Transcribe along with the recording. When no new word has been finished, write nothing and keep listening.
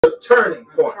a turning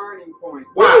point. Turning point.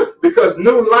 Why? Because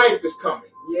new life is coming.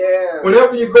 Yeah.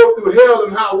 Whenever you go through hell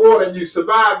and hot water and you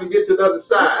survive and get to the other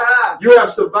side, you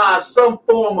have survived some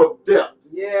form of death.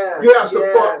 Yeah. You have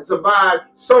survived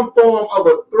some form of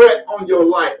a threat on your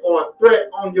life, or a threat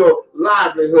on your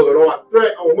livelihood, or a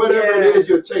threat on whatever it is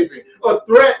you're chasing, a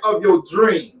threat of your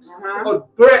dreams, a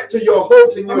threat to your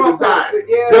hopes and your desires.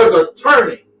 There's a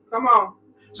turning. Come on.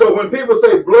 So when people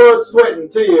say blood, sweat, and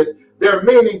tears, they're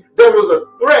meaning there was a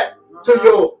threat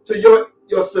to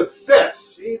your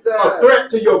success, a threat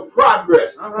to your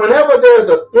progress. Whenever there's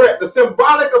a threat, the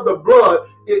symbolic of the blood,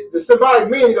 the symbolic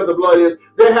meaning of the blood is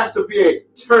there has to be a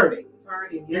turning.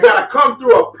 You got to come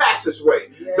through a passageway.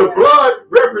 The blood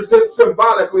represents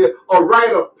symbolically a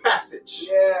rite of passage.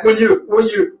 When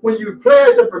you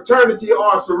pledge a fraternity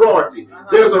or a sorority,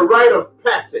 there's a rite of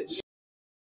passage.